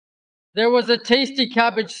There was a tasty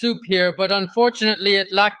cabbage soup here, but unfortunately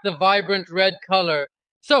it lacked the vibrant red color.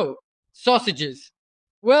 So, sausages.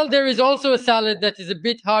 Well, there is also a salad that is a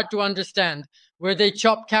bit hard to understand, where they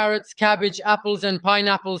chop carrots, cabbage, apples, and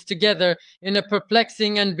pineapples together in a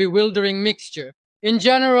perplexing and bewildering mixture. In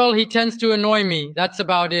general, he tends to annoy me. That's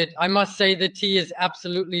about it. I must say the tea is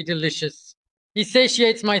absolutely delicious. He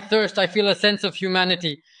satiates my thirst. I feel a sense of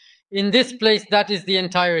humanity. In this place, that is the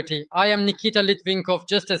entirety. I am Nikita Litvinkov,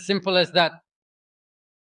 just as simple as that.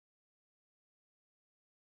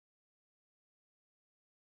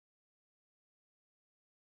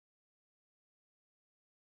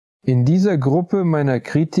 In dieser Gruppe meiner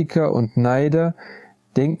Kritiker und Neider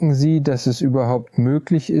denken Sie, dass es überhaupt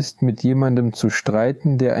möglich ist, mit jemandem zu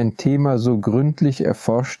streiten, der ein Thema so gründlich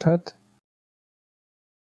erforscht hat?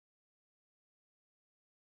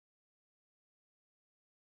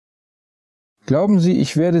 Glauben Sie,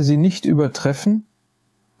 ich werde Sie nicht übertreffen?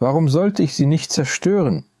 Warum sollte ich Sie nicht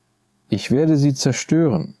zerstören? Ich werde Sie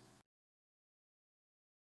zerstören.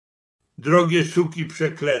 Drogie suki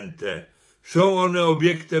przeklęte, są one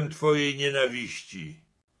obiektem twojej nienawiści,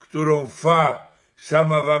 którą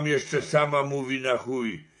sama wam jeszcze sama mówi na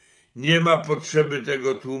chuj. Nie ma potrzeby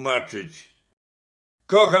tego tłumaczyć.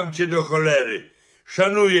 Kocham cię do cholery,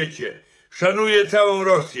 szanuję cię, szanuję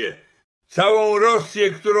całą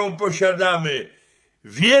Rosję, którą posiadamy.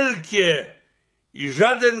 Wielkie i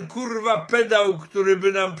żaden kurwa pedał, który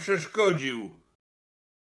by nam przeszkodził.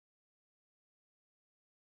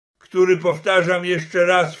 Który, powtarzam jeszcze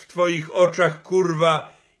raz, w twoich oczach,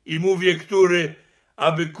 kurwa, i mówię,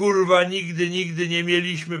 aby, kurwa, nigdy nie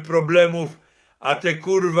mieliśmy problemów, a te,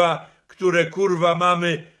 kurwa, które, kurwa,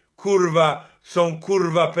 mamy, kurwa, są,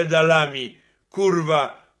 kurwa, pedalami,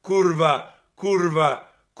 kurwa, kurwa,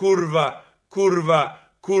 kurwa, kurwa, kurwa,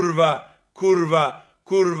 kurwa, kurwa,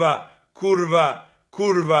 kurwa, kurwa,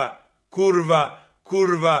 kurwa, kurwa,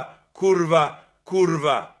 kurwa, kurwa,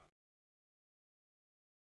 kurwa.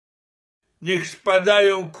 Niech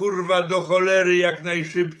spadają, kurwa, do cholery jak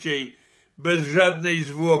najszybciej, bez żadnej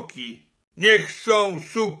zwłoki. Niech są,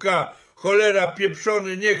 suka, cholera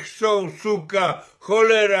pieprzony, niech są, suka,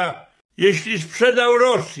 cholera. Jeśli sprzedał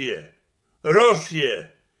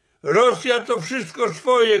Rosja to wszystko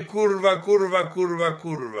swoje, kurwa, kurwa, kurwa,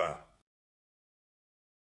 kurwa.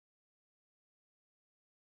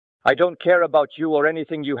 I don't care about you or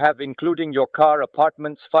anything you have, including your car,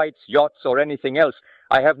 apartments, fights, yachts, or anything else.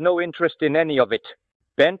 I have no interest in any of it.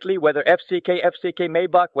 Bentley, whether FCK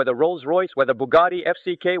Maybach, whether Rolls-Royce, whether Bugatti,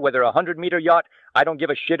 FCK, whether a 100-meter yacht, I don't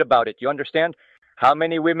give a shit about it. You understand? How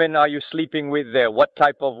many women are you sleeping with there? What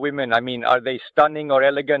type of women? I mean, are they stunning or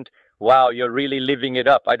elegant? Wow, you're really living it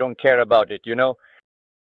up. I don't care about it, you know?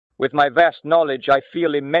 With my vast knowledge, I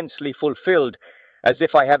feel immensely fulfilled, as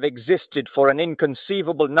if I have existed for an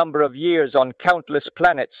inconceivable number of years on countless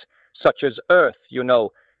planets, such as Earth, you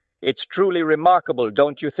know. It's truly remarkable,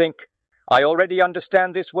 don't you think? I already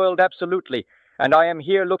understand this world absolutely, and I am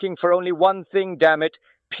here looking for only one thing, damn it,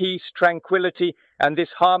 peace, tranquility, and this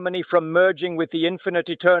harmony from merging with the infinite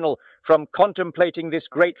eternal, from contemplating this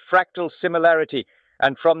great fractal similarity,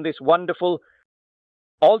 and from this wonderful,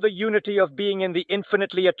 all the unity of being in the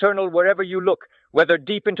infinitely eternal wherever you look, whether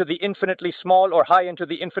deep into the infinitely small or high into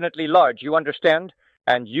the infinitely large, you understand?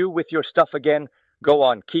 And you with your stuff again, go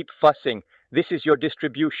on, keep fussing. This is your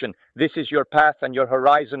distribution, this is your path and your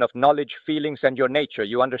horizon of knowledge, feelings, and your nature,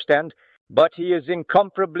 you understand? But he is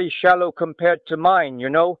incomparably shallow compared to mine, you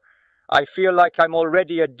know? I feel like I'm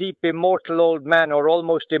already a deep, immortal old man, or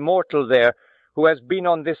almost immortal there, who has been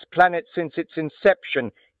on this planet since its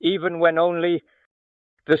inception, even when only...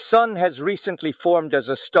 The sun has recently formed as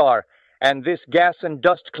a star, and this gas and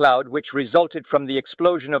dust cloud, which resulted from the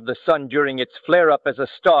explosion of the sun during its flare-up as a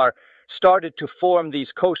star, started to form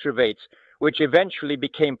these coservates, which eventually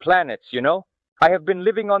became planets, you know? I have been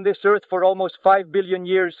living on this earth for almost 5 billion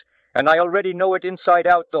years, and I already know it inside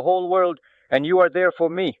out, the whole world, and you are there for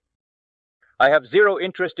me. I have zero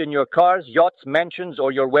interest in your cars, yachts, mansions,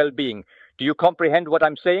 or your well-being. Do you comprehend what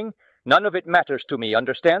I'm saying? None of it matters to me,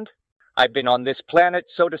 understand? I've been on this planet,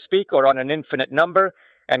 so to speak, or on an infinite number,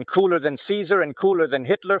 and cooler than Caesar, and cooler than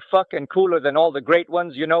Hitler, and cooler than all the great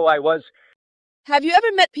ones, you know I was. Have you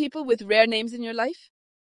ever met people with rare names in your life?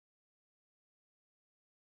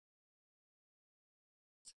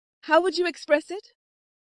 How would you express it?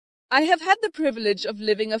 I have had the privilege of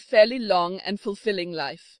living a fairly long and fulfilling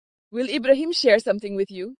life. Will Ibrahim share something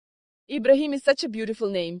with you? Ibrahim is such a beautiful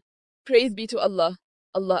name. Praise be to Allah.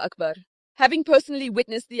 Allah Akbar. Having personally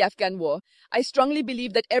witnessed the Afghan war, I strongly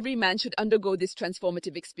believe that every man should undergo this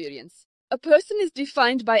transformative experience. A person is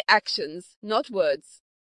defined by actions, not words.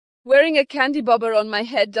 Wearing a candy bobber on my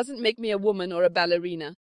head doesn't make me a woman or a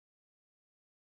ballerina.